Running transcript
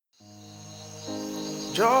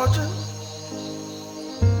Georgia,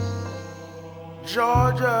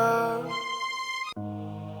 Georgia,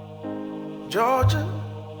 Georgia,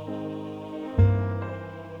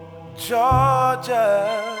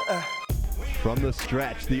 Georgia. From the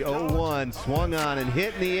stretch, the 0-1 swung on and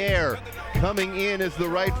hit in the air. Coming in is the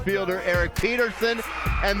right fielder, Eric Peterson,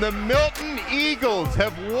 and the Milton Eagles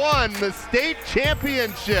have won the state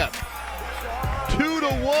championship.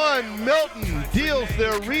 2-1, Milton deals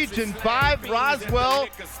their Region 5 Roswell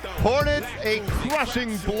Hornets a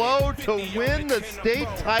crushing blow to win the state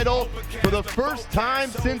title for the first time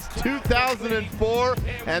since 2004,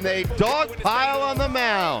 and they dogpile on the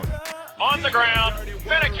mound. On the ground,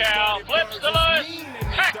 Finical flips to Lewis.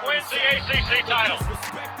 Tech wins the ACC title.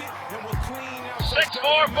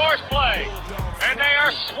 6-4 force play, and they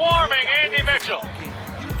are swarming Andy Mitchell.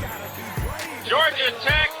 Georgia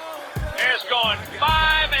Tech has gone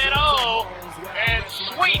 5-0 and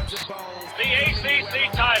sweeps the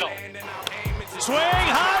ACC title. Swing,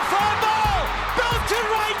 high fly ball, belted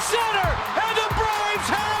right center, and the Braves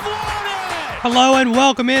have won it! Hello and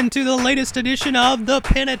welcome into the latest edition of the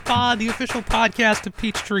Pennant Pod, the official podcast of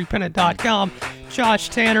PeachtreePennant.com. Josh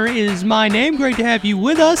Tanner is my name. Great to have you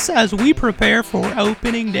with us as we prepare for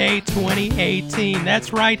Opening Day 2018.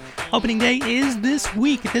 That's right, Opening Day is this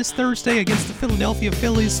week, this Thursday, against the Philadelphia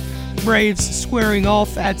Phillies. Braves squaring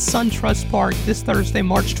off at SunTrust Park this Thursday,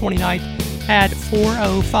 March 29th at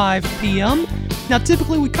 4:05 p.m. Now,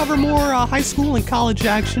 typically we cover more high school and college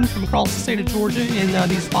action from across the state of Georgia in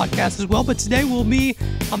these podcasts as well, but today will be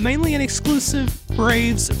mainly an exclusive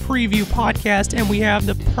Braves preview podcast, and we have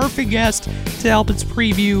the perfect guest to help us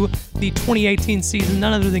preview the 2018 season,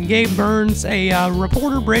 none other than Gabe Burns, a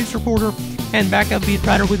reporter, Braves reporter, and backup beat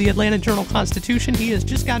writer with the Atlanta Journal-Constitution. He has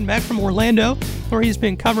just gotten back from Orlando, where he's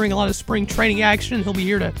been covering a lot of spring training action. He'll be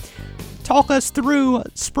here to talk us through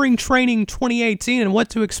spring training 2018 and what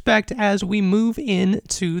to expect as we move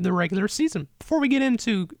into the regular season. Before we get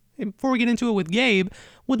into it with Gabe,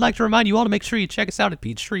 would like to remind you all to make sure you check us out at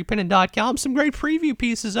PeachtreePennant.com. Some great preview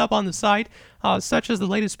pieces up on the site, such as the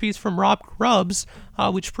latest piece from Rob Grubbs,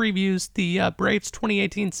 which previews the Braves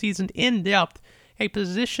 2018 season in depth. A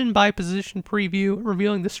position-by-position preview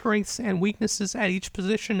revealing the strengths and weaknesses at each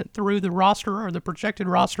position through the roster or the projected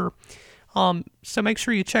roster. So make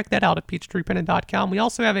sure you check that out at PeachtreePennant.com. We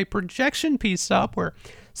also have a projection piece up where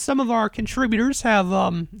some of our contributors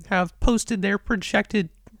have posted their projected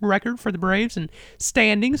record for the Braves and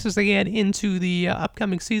standings as they head into the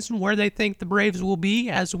upcoming season, where they think the Braves will be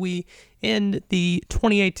as we end the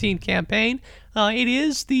 2018 campaign. It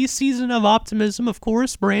is the season of optimism, of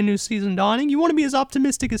course, brand new season dawning. You want to be as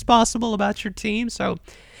optimistic as possible about your team, so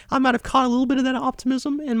I might have caught a little bit of that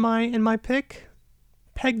optimism in my pick.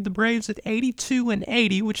 Pegged the Braves at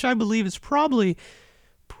 82-80, which I believe is probably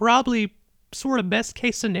sort of best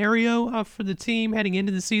case scenario for the team heading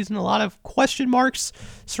into the season. A lot of question marks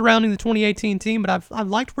surrounding the 2018 team, but I've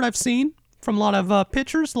liked what I've seen from a lot of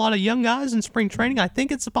pitchers, a lot of young guys in spring training. I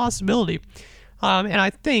think it's a possibility, and I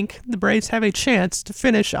think the Braves have a chance to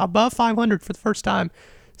finish above 500 for the first time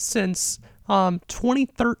since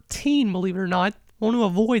 2013, believe it or not. Want to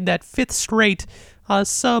avoid that fifth straight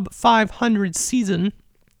sub-500 season.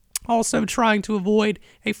 Also trying to avoid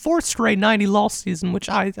a fourth straight 90-loss season, which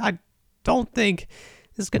I don't think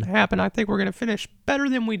is going to happen. I think we're going to finish better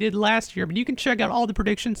than we did last year. But you can check out all the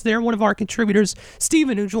predictions there. One of our contributors,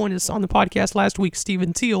 Steven, who joined us on the podcast last week,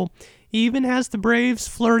 Steven Teal, even has the Braves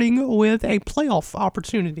flirting with a playoff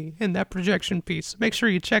opportunity in that projection piece. Make sure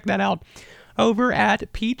you check that out over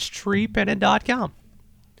at PeachtreePennant.com.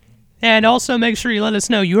 And also make sure you let us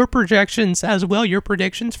know your projections as well, your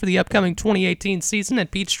predictions for the upcoming 2018 season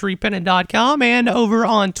at PeachtreePennant.com, and over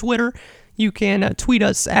on Twitter, you can tweet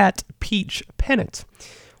us at PeachPennant.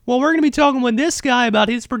 Well, we're going to be talking with this guy about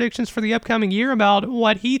his predictions for the upcoming year, about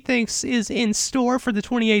what he thinks is in store for the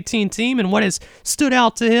 2018 team and what has stood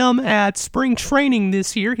out to him at spring training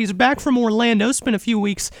this year. He's back from Orlando, spent a few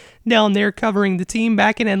weeks down there covering the team,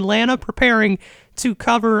 back in Atlanta preparing to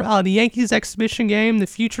cover the Yankees exhibition game, the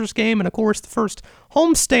Futures game, and of course the first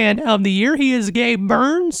homestand of the year. He is Gabe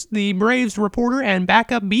Burns, the Braves reporter and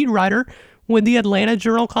backup beat writer with the Atlanta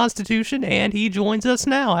Journal-Constitution, and he joins us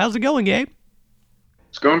now. How's it going, Gabe?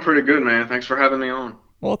 It's going pretty good, man. Thanks for having me on.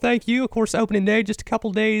 Well, thank you. Of course, opening day just a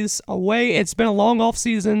couple days away. It's been a long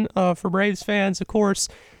off-season for Braves fans, of course,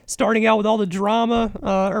 starting out with all the drama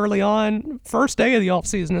early on. First day of the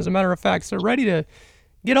off-season, as a matter of fact. So ready to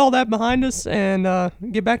get all that behind us and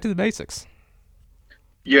get back to the basics.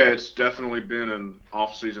 Yeah, it's definitely been an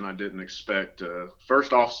off-season I didn't expect.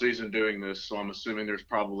 First off-season doing this, so I'm assuming there's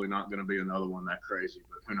probably not going to be another one that crazy,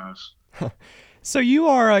 but who knows? So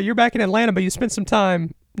you're back in Atlanta, but you spent some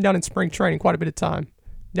time down in spring training, quite a bit of time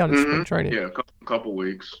down in spring training. Yeah, a couple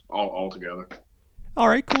weeks all together. All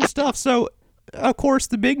right, cool stuff. So, of course,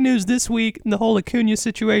 the big news this week, the whole Acuna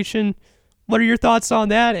situation. What are your thoughts on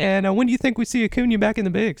that? And when do you think we see Acuna back in the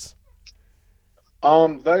bigs?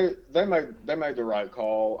 They made the right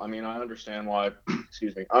call. I mean, I understand why.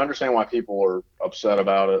 Excuse me. I understand why people are upset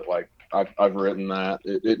about it. Like I've written that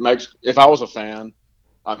it makes. If I was a fan,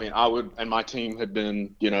 I mean, I would. And my team had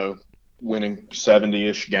been, winning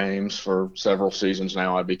 70-ish games for several seasons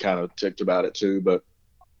now. I'd be kind of ticked about it too. But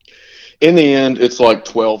in the end, it's like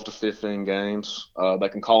 12 to 15 games. They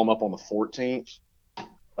can call them up on the 14th.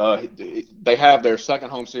 They have their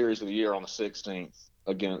second home series of the year on the 16th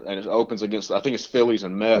again, and it opens against, I think it's Phillies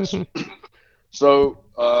and Mets. So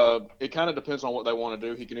it kind of depends on what they want to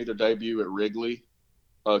do. He can either debut at Wrigley,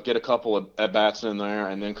 get a couple of at-bats in there,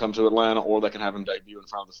 and then come to Atlanta, or they can have him debut in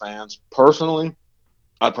front of the fans. Personally,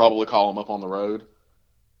 I'd probably call him up on the road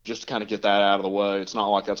just to kind of get that out of the way. It's not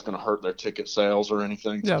like that's going to hurt their ticket sales or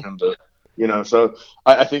anything for him to, so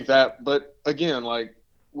I think that. But again, like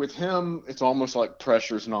with him, it's almost like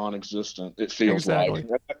pressure's non-existent, it feels like.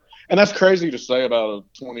 And that's crazy to say about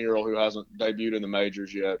a 20-year-old who hasn't debuted in the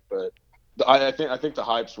majors yet, but I think the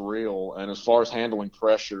hype's real. And as far as handling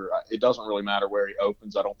pressure, it doesn't really matter where he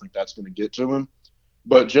opens. I don't think that's going to get to him.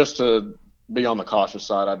 But just to be on the cautious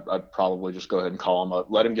side, I'd probably just go ahead and call him up,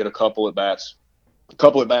 let him get a couple at bats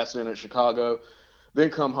in at Chicago, then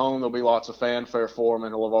come home. There'll be lots of fanfare for him,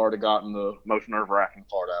 and he'll have already gotten the most nerve-wracking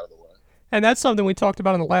part out of the way. And that's something we talked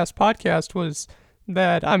about in the last podcast was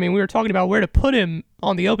that, I mean, we were talking about where to put him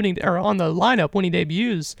on the opening or on the lineup when he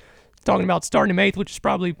debuts, talking about starting him 8th, which is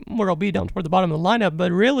probably where he'll be down toward the bottom of the lineup.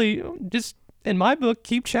 But really, just in my book,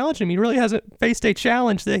 keep challenging him. He really hasn't faced a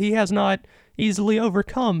challenge that he has not easily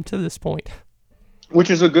overcome to this point. Which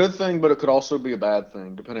is a good thing, but it could also be a bad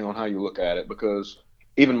thing, depending on how you look at it, because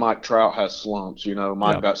even Mike Trout has slumps.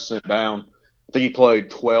 Mike got sent down. I think he played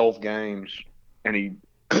 12 games, and he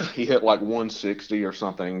hit like 160 or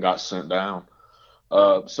something and got sent down.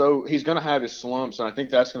 So he's going to have his slumps, and I think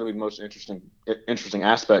that's going to be the most interesting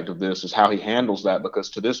aspect of this is how he handles that, because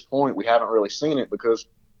to this point we haven't really seen it, because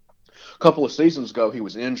a couple of seasons ago he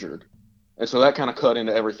was injured, and so that kind of cut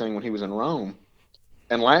into everything when he was in Rome.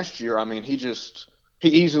 And last year, I mean, he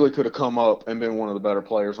easily could have come up and been one of the better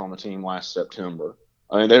players on the team last September.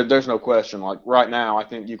 I mean, there's no question. Like right now, I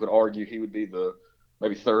think you could argue he would be the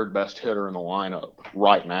maybe third best hitter in the lineup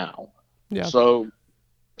right now. Yeah. So,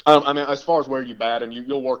 I mean, as far as where you bat him,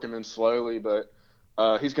 you'll work him in slowly, but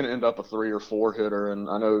he's going to end up a 3 or 4 hitter. And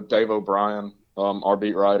I know Dave O'Brien, our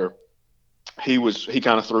beat writer, he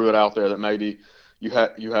kind of threw it out there that maybe you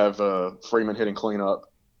have Freeman hitting cleanup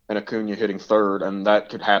and Acuna hitting third, and that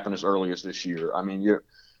could happen as early as this year. I mean,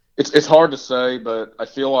 it's hard to say, but I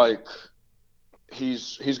feel like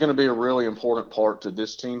he's going to be a really important part to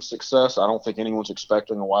this team's success. I don't think anyone's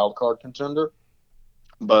expecting a wild card contender,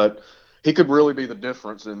 but he could really be the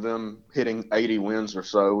difference in them hitting 80 wins or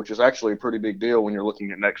so, which is actually a pretty big deal when you're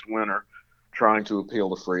looking at next winter, trying to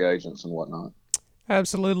appeal to free agents and whatnot.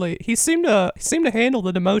 Absolutely, he seemed to handle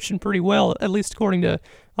the demotion pretty well, at least according to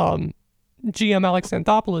GM Alex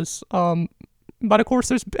Anthopoulos. But of course,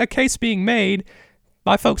 there's a case being made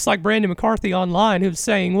by folks like Brandon McCarthy online who's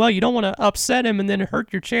saying, well, you don't want to upset him and then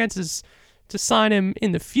hurt your chances to sign him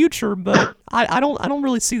in the future. But I don't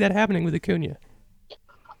really see that happening with Acuna.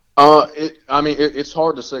 It's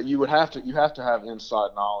hard to say. You have to have inside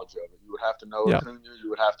knowledge of it. You would have to know Acuna. You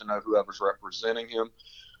would have to know whoever's representing him.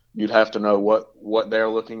 You'd have to know what they're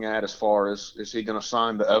looking at as far as, is he going to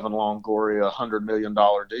sign the Evan Longoria $100 million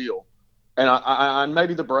deal? And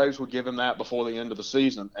maybe the Braves would give him that before the end of the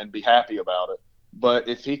season and be happy about it. But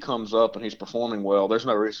if he comes up and he's performing well, there's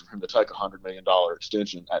no reason for him to take a $100 million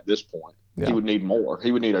extension at this point. Yeah. He would need more.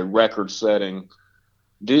 He would need a record-setting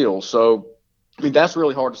deal. So, I mean, that's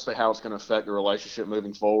really hard to say how it's going to affect the relationship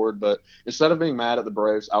moving forward. But instead of being mad at the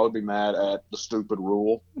Braves, I would be mad at the stupid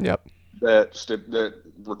rule. Yep. That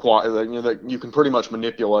require that you can pretty much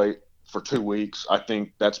manipulate for 2 weeks. I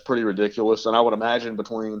think that's pretty ridiculous. And I would imagine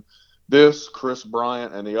between this, Chris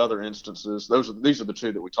Bryant, and the other instances, these are the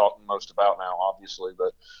two that we talk most about now, obviously.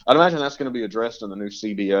 But I'd imagine that's going to be addressed in the new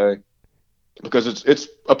CBA, because it's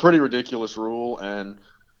a pretty ridiculous rule, and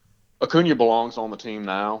Acuna belongs on the team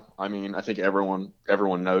now. I mean, I think everyone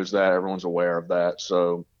knows that. Everyone's aware of that.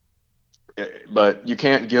 So, but you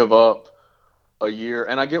can't give up a year.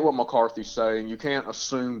 And I get what McCarthy's saying. You can't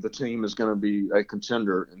assume the team is going to be a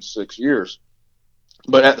contender in 6 years.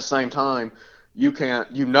 But at the same time,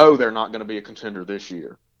 they're not going to be a contender this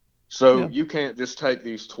year. So Yeah. you can't just take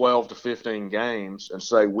these 12 to 15 games and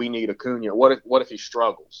say we need Acuna. What if he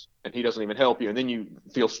struggles and he doesn't even help you, and then you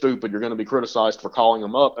feel stupid? You're going to be criticized for calling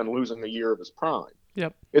him up and losing the year of his prime.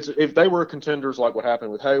 Yep. It's if they were contenders like what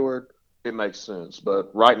happened with Hayward, it makes sense. But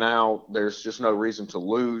right now, there's just no reason to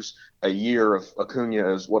lose a year of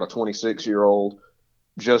Acuna as what a 26-year-old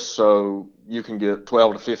just so you can get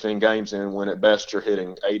 12 to 15 games in when at best you're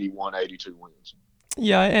hitting 81, 82 wins.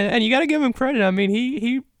 Yeah, and you got to give him credit. I mean,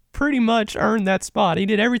 he pretty much earned that spot. He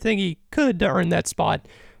did everything he could to earn that spot,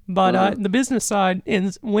 but the business side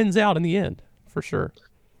wins out in the end for sure.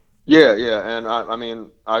 Yeah, yeah, and I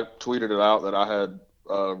mean, I tweeted it out that I had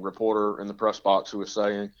a reporter in the press box who was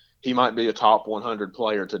saying he might be a top 100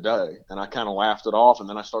 player today, and I kind of laughed it off, and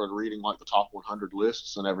then I started reading like the top 100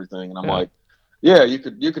 lists and everything, and I'm Yeah. like, yeah, you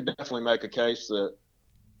could definitely make a case that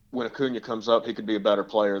when Acuna comes up, he could be a better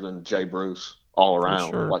player than Jay Bruce all For around,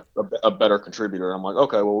 sure. like a better contributor. I'm like,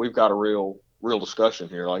 okay, well, we've got a real discussion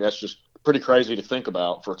here. Like that's just pretty crazy to think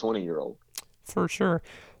about for a 20-year-old. For sure.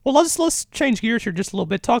 Well, let's change gears here just a little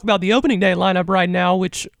bit. Talk about the opening day lineup right now,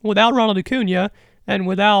 which without Ronald Acuna and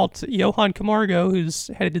without Johan Camargo, who's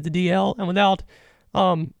headed to the DL, and without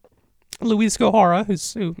Luis Gohara,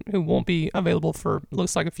 who won't be available for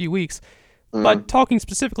looks like a few weeks. But talking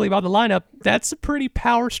specifically about the lineup, that's a pretty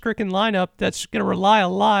power-stricken lineup that's going to rely a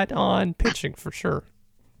lot on pitching for sure.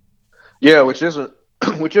 Yeah, which isn't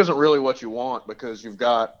really what you want because you've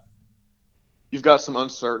got some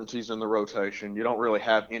uncertainties in the rotation. You don't really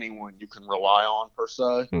have anyone you can rely on per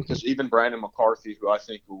se. Because even Brandon McCarthy, who I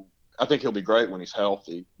think he'll be great when he's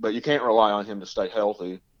healthy, but you can't rely on him to stay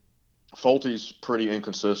healthy. Folty's pretty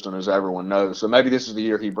inconsistent, as everyone knows. So maybe this is the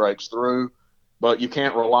year he breaks through. But you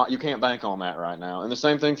can't bank on that right now. And the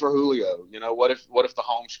same thing for Julio. You know, what if the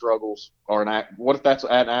home struggles are what if that's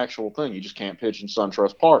an actual thing? You just can't pitch in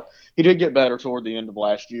SunTrust Park. He did get better toward the end of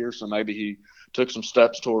last year, so maybe he took some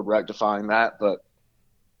steps toward rectifying that. But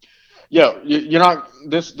yeah, you're not.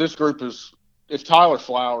 This group is. If Tyler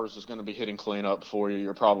Flowers is going to be hitting cleanup for you,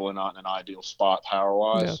 you're probably not in an ideal spot power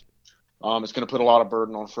wise. Yeah. It's going to put a lot of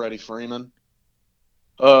burden on Freddie Freeman.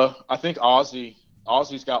 I think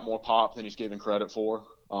Ozzy's got more pop than he's given credit for.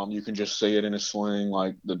 You can just see it in his swing.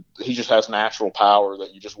 He just has natural power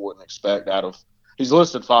that you just wouldn't expect out of. He's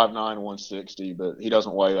listed 5'9", 160, but he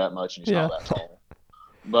doesn't weigh that much and he's not that tall.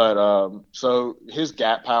 But so his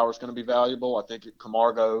gap power is going to be valuable. I think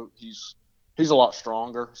Camargo, he's a lot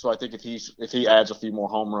stronger. So I think if he adds a few more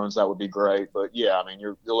home runs, that would be great. But yeah, I mean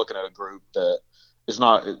you're looking at a group that is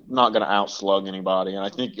not going to outslug anybody. And I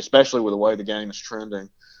think especially with the way the game is trending,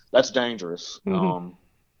 that's dangerous.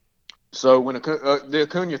 So when the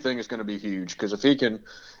Acuna thing is going to be huge because if he can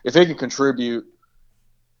contribute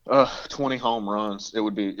 20 home runs, it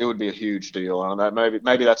would be a huge deal. And that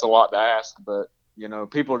maybe that's a lot to ask, but you know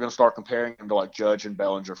people are going to start comparing him to like Judge and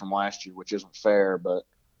Bellinger from last year, which isn't fair. But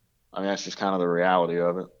I mean that's just kind of the reality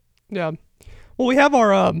of it. Yeah. Well, we have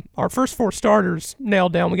our first four starters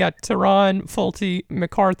nailed down. We got Teran, Folty,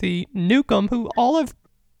 McCarthy, Newcomb, who all have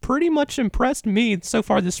pretty much impressed me so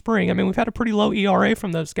far this spring. I mean, we've had a pretty low ERA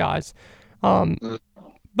from those guys. But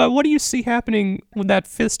what do you see happening with that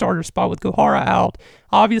fifth starter spot with Gohara out?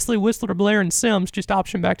 Obviously, Whistler, Blair, and Sims just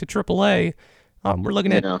optioned back to AAA. We're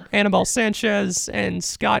looking at Anibal Sanchez and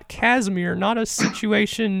Scott Kazmir. Not a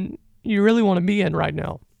situation you really want to be in right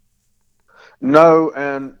now. No,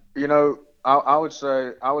 and you know, I would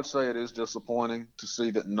say it is disappointing to see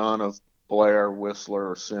that none of Blair, Whistler,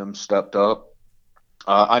 or Sims stepped up.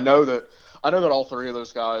 I know that all three of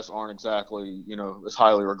those guys aren't exactly, you know, as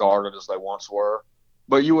highly regarded as they once were,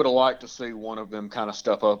 but you would have liked to see one of them kind of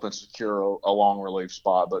step up and secure a long relief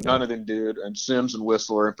spot, but none of them did. And Sims and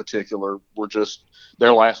Whistler in particular were just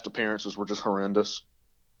their last appearances were just horrendous.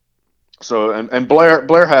 So and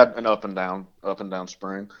Blair had an up and down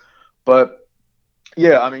spring, but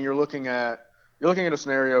yeah, I mean you're looking at a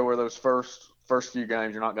scenario where those first few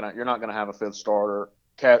games you're not gonna have a fifth starter.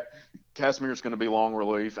 Kazmir's going to be long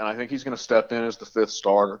relief, and I think he's going to step in as the fifth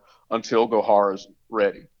starter until Gohara's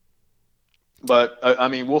ready. But I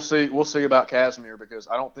mean, we'll see about Kazmir because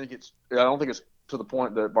I don't think it's to the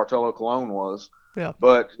point that Bartolo Colon was. Yeah.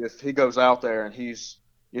 But if he goes out there and he just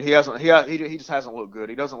hasn't looked good.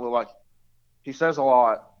 He doesn't look like he says a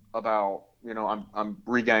lot about, you know, I'm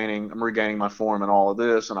regaining my form and all of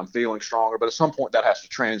this, and I'm feeling stronger. But at some point that has to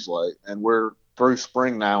translate, and we're through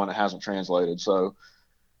spring now and it hasn't translated. So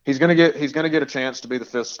he's gonna get a chance to be the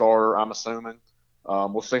fifth starter, I'm assuming.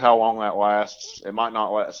 We'll see how long that lasts. It might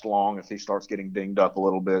not last long if he starts getting dinged up a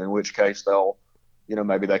little bit, in which case they'll, you know,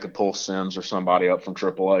 maybe they could pull Sims or somebody up from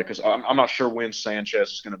AAA because I'm not sure when Sanchez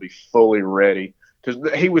is going to be fully ready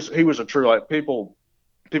because he was a true, like, people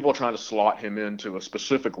people are trying to slot him into a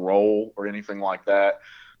specific role or anything like that.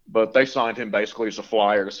 But they signed him basically as a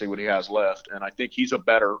flyer to see what he has left. And I think he's a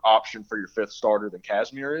better option for your fifth starter than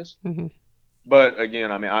Casimir is. Mm-hmm. But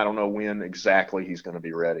again, I mean, I don't know when exactly he's going to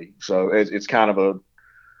be ready. So it's kind of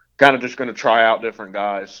just going to try out different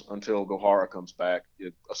guys until Gohara comes back.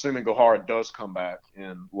 Assuming Gohara does come back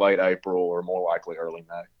in late April or more likely early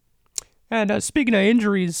May. And speaking of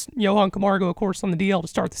injuries, Johan Camargo, of course, on the DL to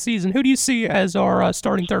start the season. Who do you see as our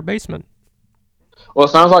starting third baseman? Well,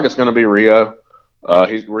 it sounds like it's going to be Rio.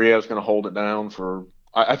 Rio's going to hold it down for.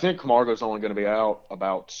 I think Camargo's only going to be out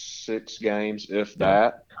about 6 games, if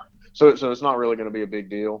that. So it's not really going to be a big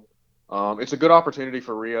deal. It's a good opportunity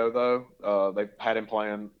for Rio, though. They've had him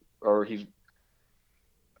playing,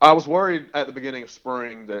 I was worried at the beginning of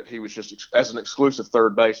spring that he was just as an exclusive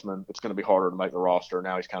third baseman. It's going to be harder to make the roster.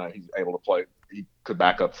 Now he's able to play. He could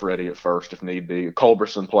back up Freddie at first if need be.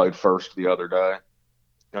 Culberson played first the other day.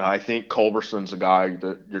 I think Culberson's a guy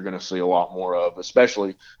that you're going to see a lot more of,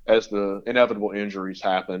 especially as the inevitable injuries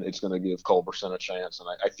happen. It's going to give Culberson a chance, and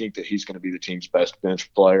I think that he's going to be the team's best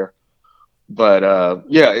bench player. But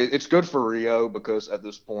it's good for Rio because at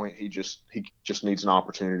this point he just needs an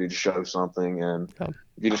opportunity to show something, and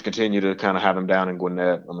if you just continue to kind of have him down in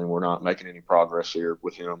Gwinnett, I mean, we're not making any progress here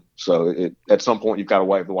with him. So at some point you've got to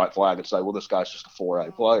wave the white flag and say, well, this guy's just a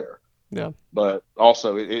 4A player. Yeah. But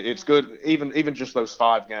also it's good even just those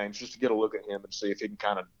 5 games just to get a look at him and see if he can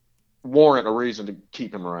kind of warrant a reason to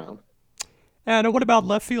keep him around. And what about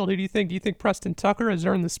left field? Do you think Preston Tucker has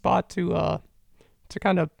earned the spot to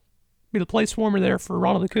kind of be the place warmer there for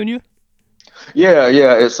Ronald Acuna? Yeah.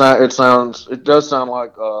 It does sound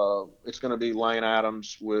like it's going to be Lane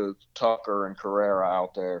Adams with Tucker and Carrera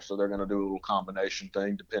out there, so they're going to do a little combination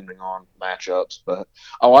thing depending on matchups. But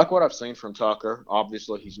I like what I've seen from Tucker.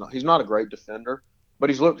 Obviously, he's not a great defender, but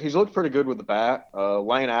he's looked pretty good with the bat.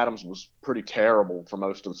 Lane Adams was pretty terrible for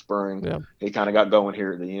most of the spring. Yeah. He kind of got going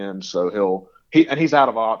here at the end, so he's out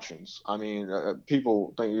of options. I mean,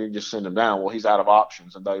 people think you just send him down. Well, he's out of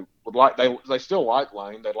options, and they still like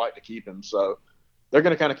Lane. They'd like to keep him, so they're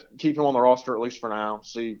going to kind of keep him on the roster at least for now.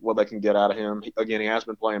 See what they can get out of him. He has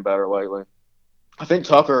been playing better lately. I think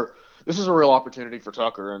Tucker. This is a real opportunity for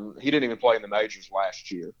Tucker, and he didn't even play in the majors last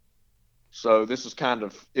year. So this is kind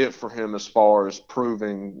of it for him as far as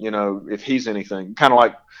proving, if he's anything. Kind of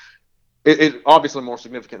like it obviously more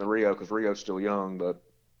significant than Rio because Rio's still young, but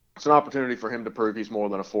it's an opportunity for him to prove he's more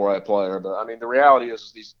than a 4A player. But, I mean, the reality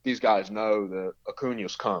is these guys know that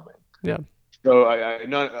Acuna's coming. Yeah. So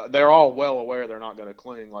they're all well aware they're not going to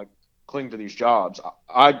cling to these jobs.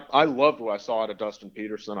 I loved what I saw out of Dustin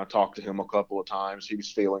Peterson. I talked to him a couple of times. He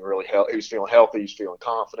was feeling he was feeling healthy. He was feeling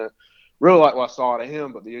confident. Really like what I saw out of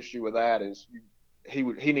him, but the issue with that is he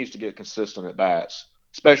needs to get consistent at bats,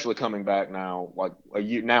 especially coming back now, like a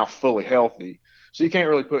year now fully healthy. So you can't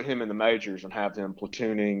really put him in the majors and have him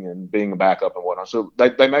platooning and being a backup and whatnot. So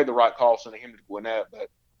they made the right call sending him to Gwinnett. But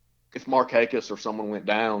if Mark Hakis or someone went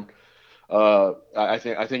down, I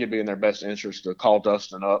think it'd be in their best interest to call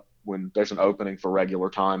Dustin up when there's an opening for regular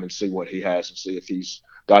time and see what he has and see if he's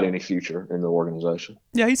got any future in the organization.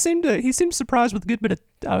 Yeah, he seemed surprised with a good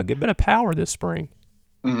bit of power this spring.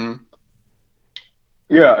 Mm-hmm.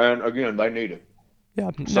 Yeah, and again, they need it. Yeah,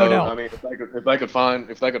 no doubt. I mean, if they could find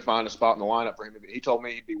a spot in the lineup for him, he told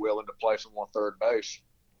me he'd be willing to play some more third base.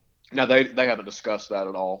 Now they haven't discussed that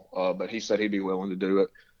at all, but he said he'd be willing to do it.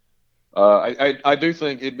 I do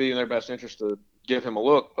think it'd be in their best interest to give him a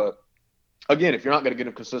look, but again, if you're not going to get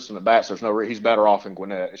him consistent at bats, there's no he's better off in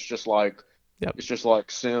Gwinnett. It's just like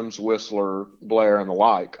Sims, Whistler, Blair, and the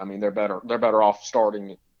like. I mean, they're better off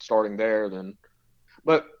starting there than.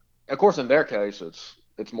 But of course, in their case,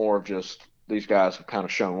 it's more of just. These guys have kind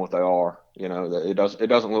of shown what they are. It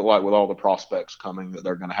doesn't look like with all the prospects coming that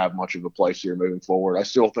they're going to have much of a place here moving forward. I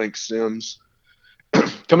still think Sims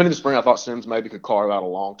coming into the spring. I thought Sims maybe could carve out a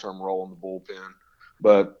long-term role in the bullpen,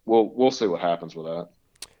 but we'll see what happens with that.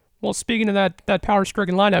 Well, speaking of that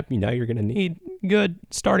power-stricken lineup, you're going to need good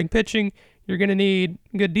starting pitching. You're going to need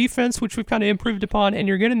good defense, which we've kind of improved upon, and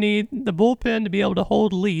you're going to need the bullpen to be able to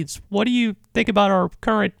hold leads. What do you think about our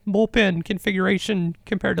current bullpen configuration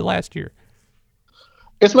compared to last year?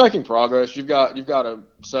 It's making progress. You've got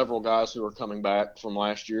several guys who are coming back from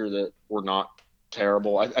last year that were not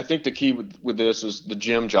terrible. I think the key with this is the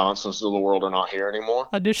Jim Johnsons of the world are not here anymore.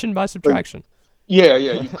 Addition by subtraction. Yeah.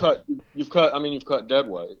 You've cut dead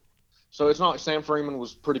weight. So it's not. Sam Freeman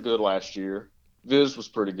was pretty good last year. Viz was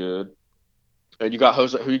pretty good. And you got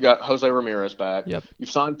Jose Ramirez back. Yep.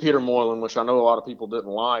 You've signed Peter Moylan, which I know a lot of people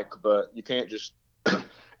didn't like, but you can't just.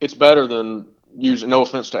 It's better than use no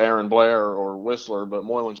offense to Aaron Blair or Whistler, but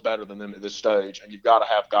Moylan's better than them at this stage, and you've got to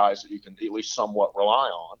have guys that you can at least somewhat rely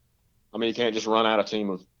on. I mean, you can't just run out a team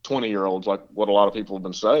of 20-year-olds like what a lot of people have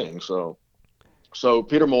been saying. So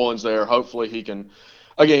Peter Moylan's there. Hopefully he can.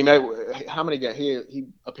 Again, how many guys he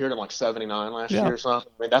appeared in like 79 last year or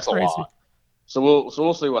something. I mean, that's a lot. So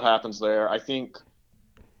we'll see what happens there. I think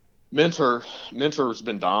Mentor's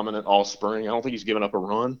been dominant all spring. I don't think he's given up a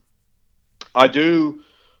run. I do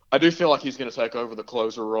feel like he's going to take over the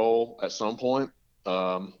closer role at some point.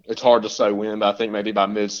 It's hard to say when, but I think maybe by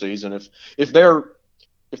midseason. If they're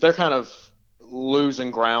kind of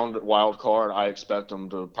losing ground at wild card, I expect them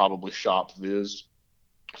to probably shop Viz,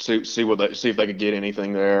 see if they could get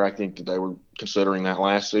anything there. I think that they were considering that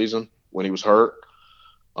last season when he was hurt.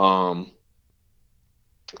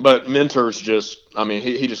 But Mentor's just, I mean,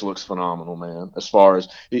 he just looks phenomenal, man. As far as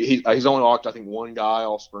he's only walked, I think, one guy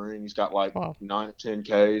all spring. He's got like 9 or 10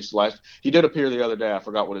 Ks. He did appear the other day. I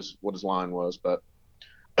forgot what his line was, but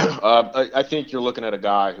I think you're looking at a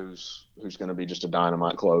guy who's going to be just a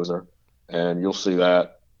dynamite closer, and you'll see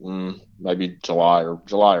that maybe July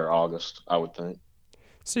or August, I would think.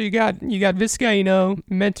 So you got Vizcaino,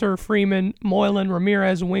 Mentor, Freeman, Moylan,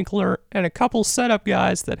 Ramirez, Winkler, and a couple setup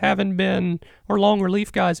guys that haven't been, or long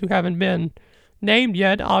relief guys who haven't been named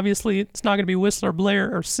yet. Obviously, it's not going to be Whistler,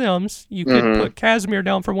 Blair, or Sims. You could put Casimir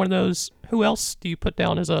down for one of those. Who else do you put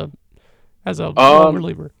down as a long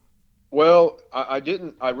reliever? Well, I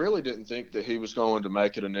really didn't think that he was going to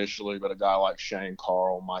make it initially, but a guy like Shane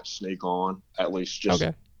Carl might sneak on, at least just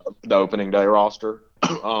the opening day roster.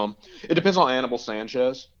 It depends on Anibal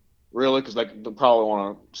Sanchez, really, because they probably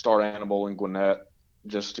want to start Anibal and Gwinnett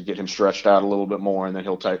just to get him stretched out a little bit more, and then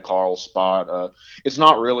he'll take Carl's spot. It's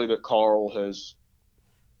not really that Carl has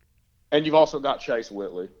 – and you've also got Chase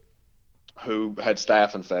Whitley, who had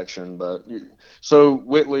staph infection. So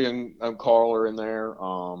Whitley and Carl are in there.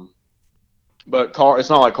 But it's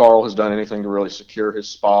not like Carl has done anything to really secure his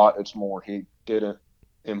spot. It's more he didn't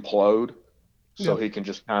implode. So he can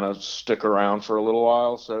just kind of stick around for a little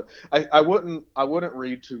while. So I wouldn't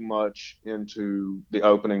read too much into the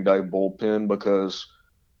opening day bullpen, because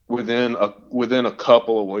within a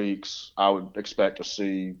couple of weeks I would expect to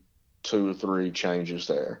see 2 or 3 changes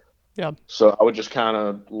there. Yeah. So I would just kind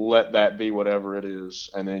of let that be whatever it is,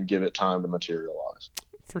 and then give it time to materialize.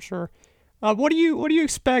 For sure. What do you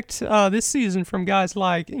expect this season from guys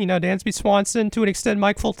like Dansby Swanson, to an extent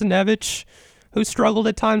Mike Fultonevich, who struggled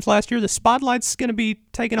at times last year? The spotlight's going to be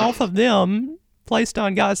taken off of them, placed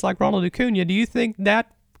on guys like Ronald Acuna. Do you think that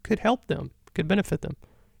could help them, could benefit them?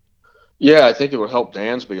 Yeah, I think it would help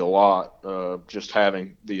Dansby a lot, just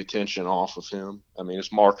having the attention off of him. I mean,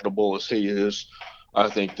 as marketable as he is, I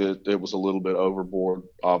think that it was a little bit overboard,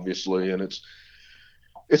 obviously, and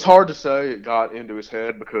it's hard to say it got into his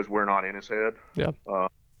head because we're not in his head. Yeah.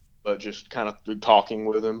 But just kind of through talking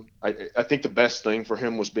with him, I think the best thing for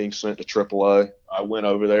him was being sent to AAA. I went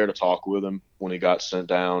over there to talk with him when he got sent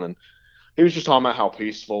down, and he was just talking about how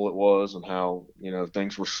peaceful it was and how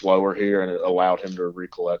things were slower here, and it allowed him to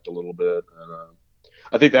recollect a little bit. And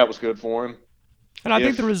I think that was good for him. And I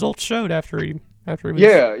think the results showed after he was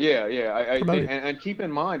promoted. And keep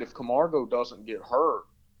in mind, if Camargo doesn't get hurt,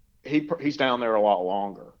 he's down there a lot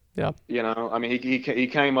longer. Yeah. I mean, he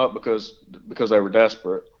came up because they were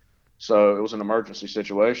desperate. So it was an emergency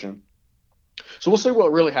situation. So we'll see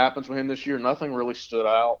what really happens with him this year. Nothing really stood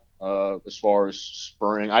out as far as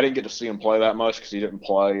spring. I didn't get to see him play that much because he didn't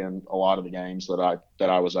play in a lot of the games that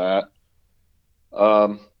I was at.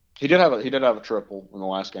 He did have a triple in the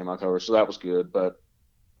last game I covered, so that was good. But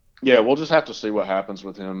yeah, we'll just have to see what happens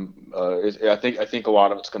with him. I think a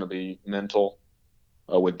lot of it's going to be mental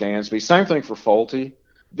with Dansby. Same thing for Fulte.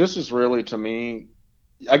 This is really, to me,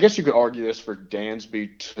 I guess you could argue this for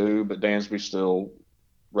Dansby too, but Dansby's still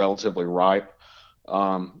relatively ripe.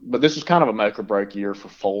 But this is kind of a make or break year for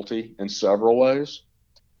Fulte in several ways,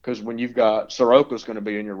 because when you've got Soroka's going to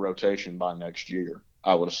be in your rotation by next year,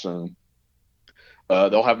 I would assume.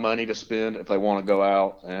 They'll have money to spend if they want to go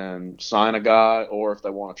out and sign a guy, or if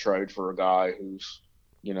they want to trade for a guy who's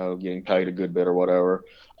getting paid a good bit or whatever.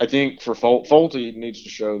 I think for Fulte needs to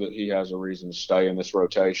show that he has a reason to stay in this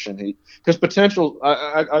rotation. Because potential,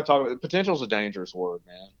 I talk about potential is a dangerous word,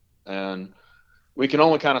 man, and we can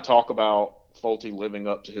only kind of talk about Fulte living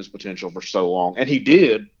up to his potential for so long, and he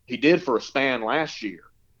did for a span last year,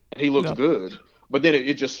 and he looked good, but then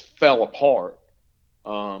it just fell apart.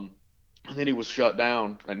 And then he was shut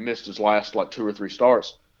down and missed his last 2 or 3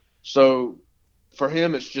 starts. So for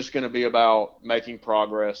him, it's just going to be about making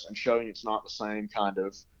progress and showing it's not the same kind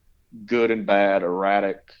of good and bad,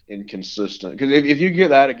 erratic, inconsistent. Because if you get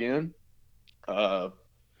that again, then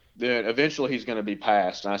then eventually he's going to be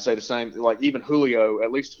passed. And I say the same, like even Julio,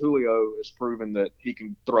 at least Julio has proven that he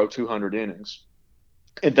can throw 200 innings.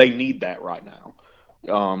 And they need that right now.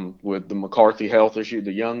 With the McCarthy health issue,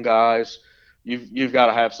 the young guys, you've got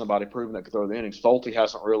to have somebody proven that can throw the innings. Fulte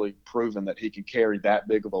hasn't really proven that he can carry that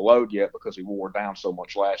big of a load yet because he wore down so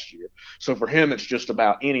much last year. So for him, it's just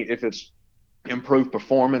about if it's improved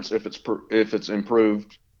performance, if it's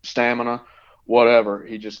improved stamina, whatever.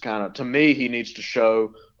 He just kind of, to me, he needs to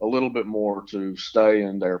show a little bit more to stay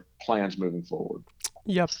in their plans moving forward.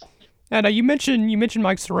 Yep. And you mentioned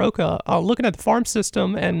Mike Soroka. Looking at the farm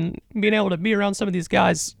system and being able to be around some of these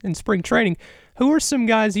guys in spring training, who are some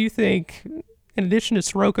guys you think, in addition to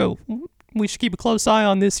Soroka, we should keep a close eye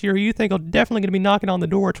on this year, who you think are definitely going to be knocking on the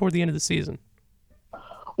door toward the end of the season?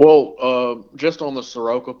 Well, just on the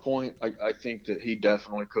Soroka point, I think that he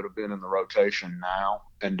definitely could have been in the rotation now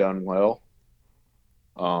and done well.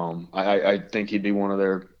 I think he'd be one of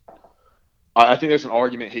their – I think there's an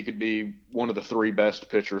argument he could be one of the 3 best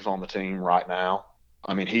pitchers on the team right now.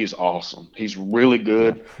 I mean, he's awesome. He's really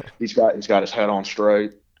good. He's got his head on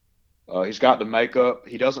straight. He's got the makeup.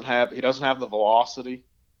 He doesn't have the velocity.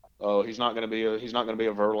 He's not going to be a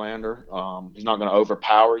Verlander. He's not going to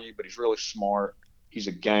overpower you, but he's really smart. He's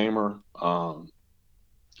a gamer.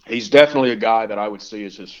 He's definitely a guy that I would see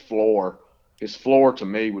as his floor. His floor to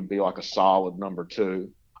me would be like a solid number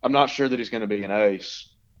 2. I'm not sure that he's going to be an ace.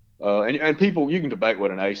 And people, you can debate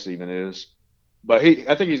what an ace even is, but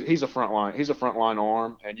I think he's a frontline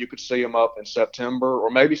arm, and you could see him up in September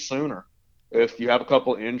or maybe sooner. If you have a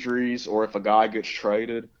couple of injuries or if a guy gets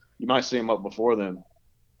traded, you might see him up before then.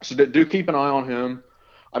 So do keep an eye on him.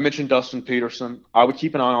 I mentioned Dustin Peterson. I would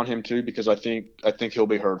keep an eye on him too because I think he'll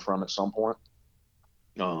be heard from at some point.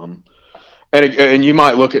 And you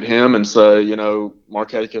might look at him and say,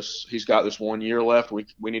 Markakis, he's got this 1 year left. We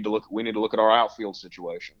need to look at our outfield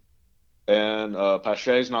situation. And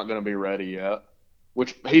Pache's not going to be ready yet,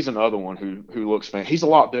 which he's another one who looks fantastic. He's a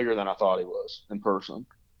lot bigger than I thought he was in person.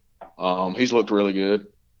 He's looked really good,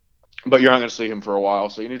 but you're not going to see him for a while.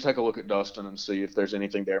 So you need to take a look at Dustin and see if there's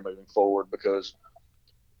anything there moving forward, because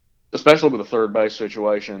especially with the third base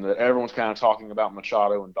situation that everyone's kind of talking about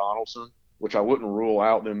Machado and Donaldson, which I wouldn't rule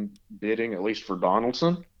out them bidding, at least for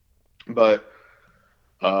Donaldson. But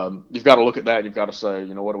you've got to look at that. You've got to say,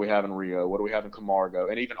 what do we have in Rio? What do we have in Camargo?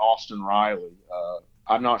 And even Austin Riley.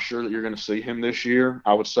 I'm not sure that you're going to see him this year.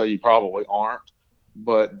 I would say you probably aren't.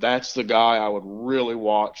 But that's the guy I would really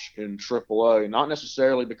watch in AAA, not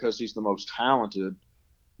necessarily because he's the most talented,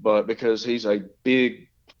 but because he's a big,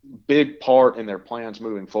 big part in their plans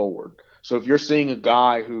moving forward. So if you're seeing a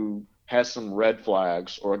guy who has some red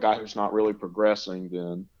flags or a guy who's not really progressing,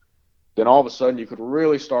 then all of a sudden you could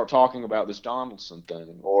really start talking about this Donaldson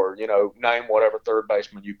thing, or, name whatever third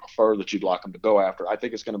baseman you prefer that you'd like him to go after. I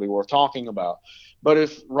think it's going to be worth talking about. But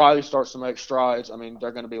if Riley starts to make strides, I mean,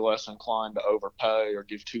 they're going to be less inclined to overpay or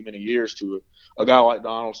give too many years to a guy like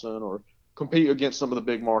Donaldson, or compete against some of the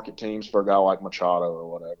big market teams for a guy like Machado or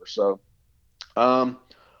whatever. So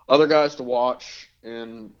other guys to watch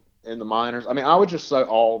in the minors, I mean, I would just say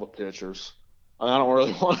all the pitchers. I mean, I don't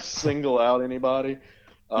really want to single out anybody.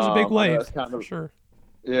 There's a big wave, for sure.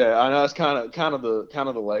 Yeah, I know it's kind of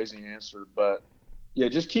the lazy answer, but yeah,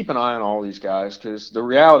 just keep an eye on all these guys, because the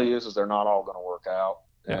reality is they're not all going to work out,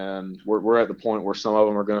 and we're at the point where some of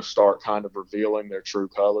them are going to start kind of revealing their true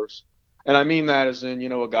colors. And I mean that as in,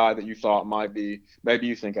 a guy that you thought maybe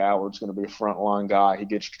you think Allard's going to be a frontline guy. He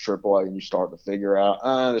gets to AAA and you start to figure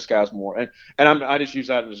out, this guy's more. And I just use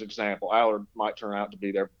that as an example. Allard might turn out to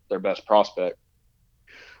be their best prospect.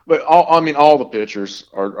 But all the pitchers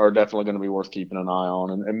are definitely going to be worth keeping an eye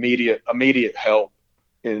on. And immediate help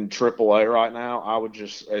in AAA right now, I would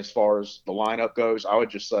just, as far as the lineup goes, I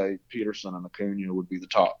would just say Peterson and Acuna would be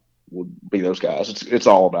those guys. It's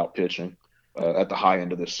all about pitching at the high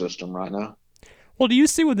end of this system right now. Well, do you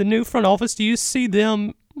see with the new front office, do you see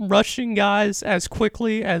them rushing guys as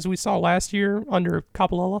quickly as we saw last year under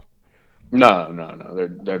Capalella? No.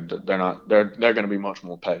 They're not. They're going to be much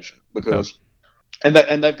more patient because. And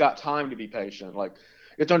they've got time to be patient. Like,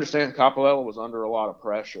 you have to understand, Capalella was under a lot of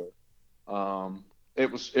pressure.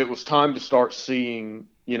 It was time to start seeing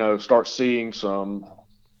some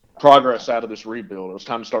progress out of this rebuild. It was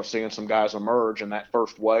time to start seeing some guys emerge. And that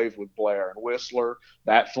first wave with Blair and Whistler,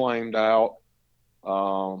 that flamed out.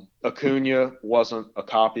 Acuna wasn't a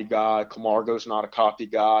copy guy. Camargo's not a copy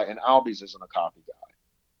guy, and Albies isn't a copy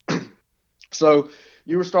guy. So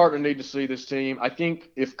you were starting to need to see this team. I think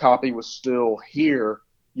if Copy was still here,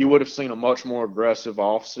 you would have seen a much more aggressive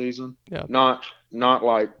offseason. Yeah. Not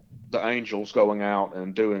like the Angels going out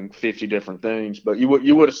and doing 50 different things, but you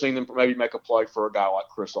would have seen them maybe make a play for a guy like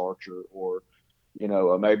Chris Archer, or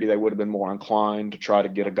maybe they would have been more inclined to try to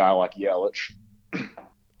get a guy like Yelich.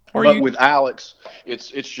 But with Alex, it's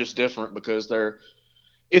just different because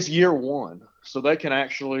it's year one. So they can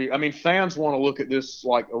actually, I mean, fans want to look at this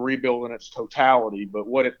like a rebuild in its totality, but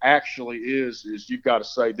what it actually is you've got to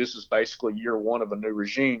say this is basically year one of a new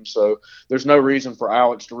regime. So there's no reason for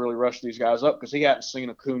Alex to really rush these guys up because he hadn't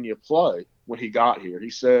seen Acuna play when he got here.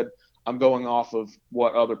 He said, I'm going off of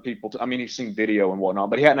what other people, I mean, he's seen video and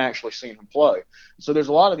whatnot, but he hadn't actually seen him play. So there's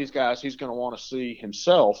a lot of these guys he's going to want to see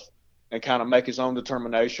himself and kind of make his own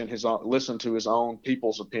determination, listen to his own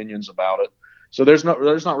people's opinions about it. So there's not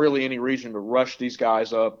really any reason to rush these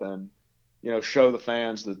guys up and show the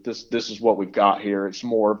fans that this is what we've got here. It's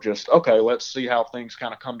more of just, okay, let's see how things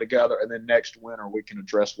kind of come together, and then next winter we can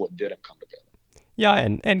address what didn't come together. Yeah,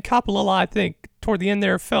 and Coppola, I think toward the end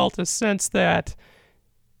there felt a sense that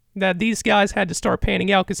these guys had to start panning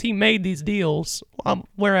out because he made these deals,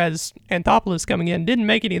 whereas Anthopoulos coming in didn't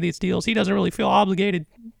make any of these deals. He doesn't really feel obligated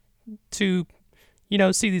to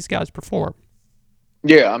see these guys perform.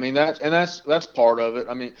 Yeah, I mean that's part of it.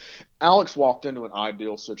 I mean, Alex walked into an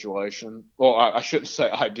ideal situation. Well, I shouldn't say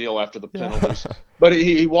ideal after the penalties, but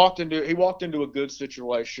he walked into a good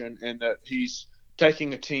situation in that he's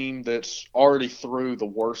taking a team that's already through the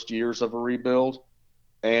worst years of a rebuild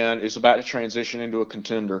and is about to transition into a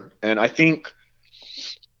contender. And I think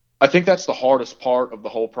that's the hardest part of the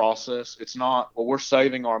whole process. It's not, well, we're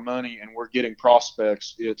saving our money and we're getting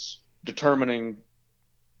prospects. It's determining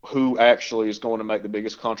who actually is going to make the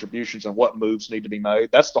biggest contributions and what moves need to be made.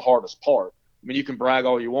 That's the hardest part. I mean, you can brag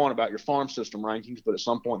all you want about your farm system rankings, but at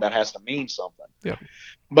some point that has to mean something. Yeah.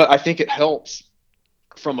 But I think it helps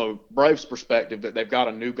from a Braves perspective that they've got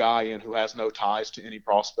a new guy in who has no ties to any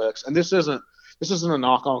prospects. And this isn't a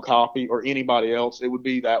knock on Copy or anybody else. It would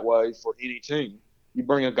be that way for any team. You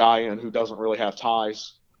bring a guy in who doesn't really have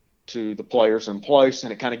ties to the players in place,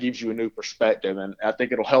 and it kind of gives you a new perspective. And I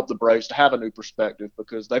think it'll help the Braves to have a new perspective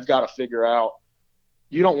because they've got to figure out,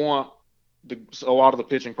 you don't want a lot of the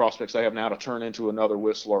pitching prospects they have now to turn into another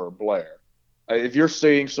Whistler or Blair. If you're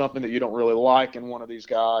seeing something that you don't really like in one of these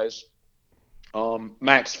guys,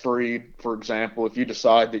 Max Fried, for example, if you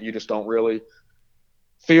decide that you just don't really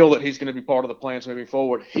feel that he's going to be part of the plans moving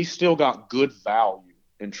forward, he's still got good value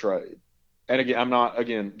in trade. And again, I'm not,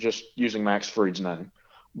 just using Max Fried's name.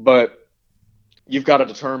 But you've got to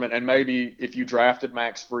determine, and maybe if you drafted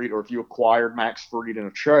Max Fried or if you acquired Max Fried in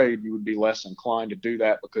a trade, you would be less inclined to do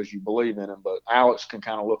that because you believe in him. But Alex can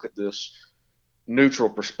kind of look at this neutral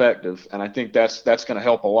perspective, and I think that's going to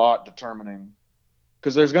help a lot determining,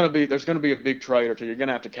 because there's going to be a big trade or two. You're going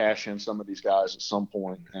to have to cash in some of these guys at some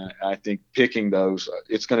point, and I think picking those,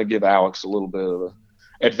 it's going to give Alex a little bit of an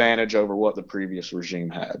advantage over what the previous regime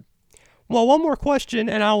had. Well, one more question,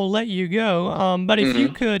 and I will let you go. But if you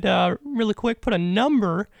could, really quick, put a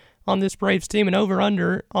number on this Braves team, and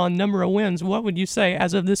over-under on number of wins, what would you say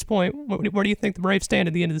as of this point? Where do you think the Braves stand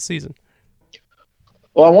at the end of the season?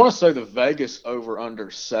 Well, I want to say the Vegas over-under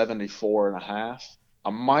 74.5. I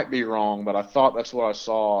might be wrong, but I thought that's what I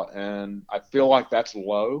saw, and I feel like that's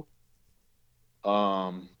low.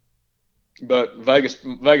 But Vegas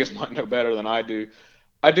might know better than I do.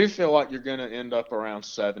 I do feel like you're going to end up around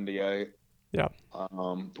 78. Yeah.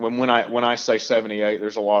 When I say 78,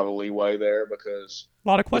 there's a lot of leeway there because a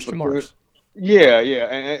lot of question marks. Yeah,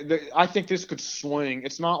 and I think this could swing.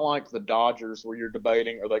 It's not like the Dodgers where you're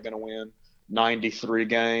debating, are they going to win 93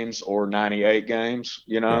 games or 98 games?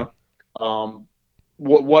 Yeah.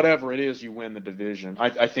 Whatever it is, you win the division.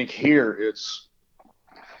 I think here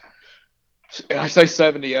I say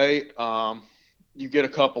 78. You get a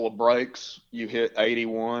couple of breaks, you hit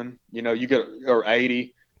 81. Or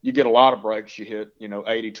 80. You get a lot of breaks, you hit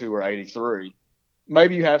 82 or 83.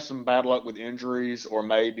 Maybe you have some bad luck with injuries, or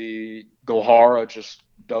maybe Gohara just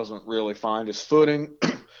doesn't really find his footing.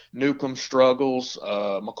 Newcomb struggles.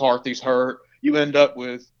 McCarthy's hurt. You end up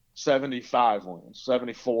with 75 wins,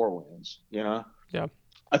 74 wins. Yeah.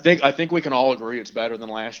 I think we can all agree it's better than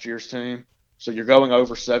last year's team. So you're going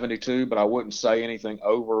over 72, but I wouldn't say anything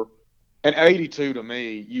over. And 82 to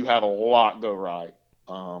me, you have a lot go right.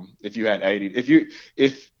 If you had 80,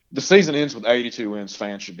 if the season ends with 82 wins,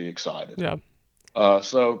 fans should be excited. Yeah.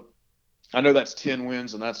 So I know that's 10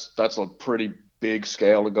 wins, and that's a pretty big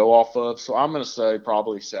scale to go off of. So I'm going to say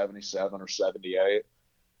probably 77 or 78.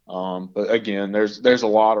 But again, there's a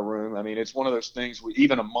lot of room. I mean, it's one of those things.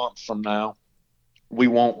 Even a month from now, we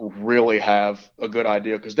won't really have a good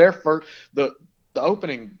idea because the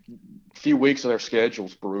opening few weeks of their schedule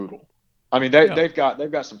is brutal. I mean, they've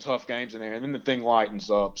got some tough games in there, and then the thing lightens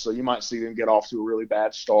up. So you might see them get off to a really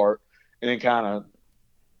bad start, and then kind of,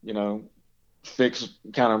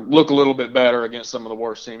 look a little bit better against some of the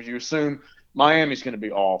worst teams. You assume Miami's going to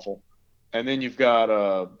be awful, and then you've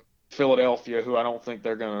got Philadelphia, who I don't think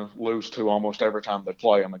they're going to lose to almost every time they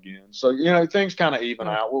play them again. So things kind of even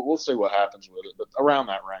out. We'll see what happens with it, but around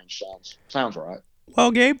that range sounds right.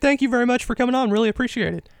 Well, Gabe, thank you very much for coming on. Really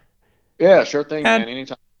appreciate it. Yeah, sure thing, man.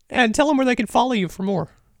 Anytime. And tell them where they can follow you for more.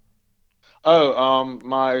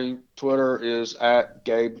 My Twitter is at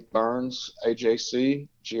Gabe Burns, AJC,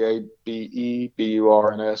 GABEBURNS,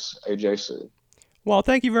 AJC. Well,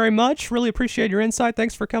 thank you very much. Really appreciate your insight.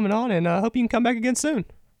 Thanks for coming on, and I hope you can come back again soon.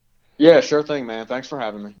 Yeah, sure thing, man. Thanks for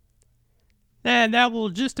having me. And that will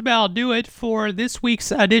just about do it for this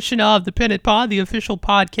week's edition of the Pennant Pod, the official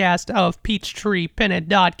podcast of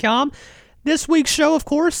PeachtreePennant.com. This week's show, of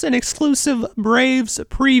course, an exclusive Braves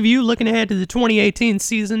preview looking ahead to the 2018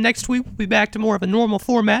 season. Next week, we'll be back to more of a normal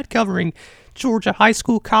format covering Georgia high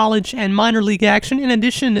school, college, and minor league action, in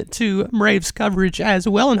addition to Braves coverage as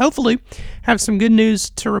well, and hopefully have some good news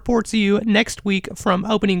to report to you next week from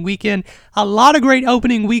opening weekend. A lot of great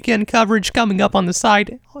opening weekend coverage coming up on the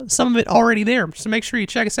site, some of it already there, so make sure you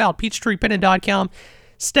check us out, PeachtreePennant.com.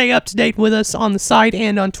 Stay up to date with us on the site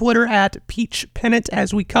and on Twitter at PeachPennant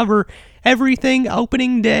as we cover everything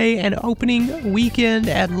opening day and opening weekend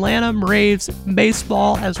Atlanta Braves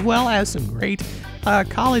baseball, as well as some great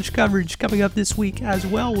college coverage coming up this week as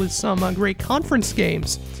well, with some great conference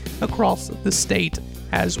games across the state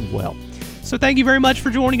as well. So thank you very much for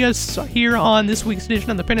joining us here on this week's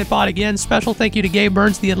edition of the Pennant Pod. Again, special thank you to Gabe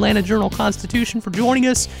Burns, the Atlanta Journal-Constitution, for joining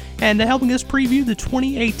us and helping us preview the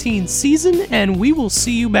 2018 season, and we will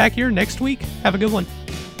see you back here next week. Have a good one.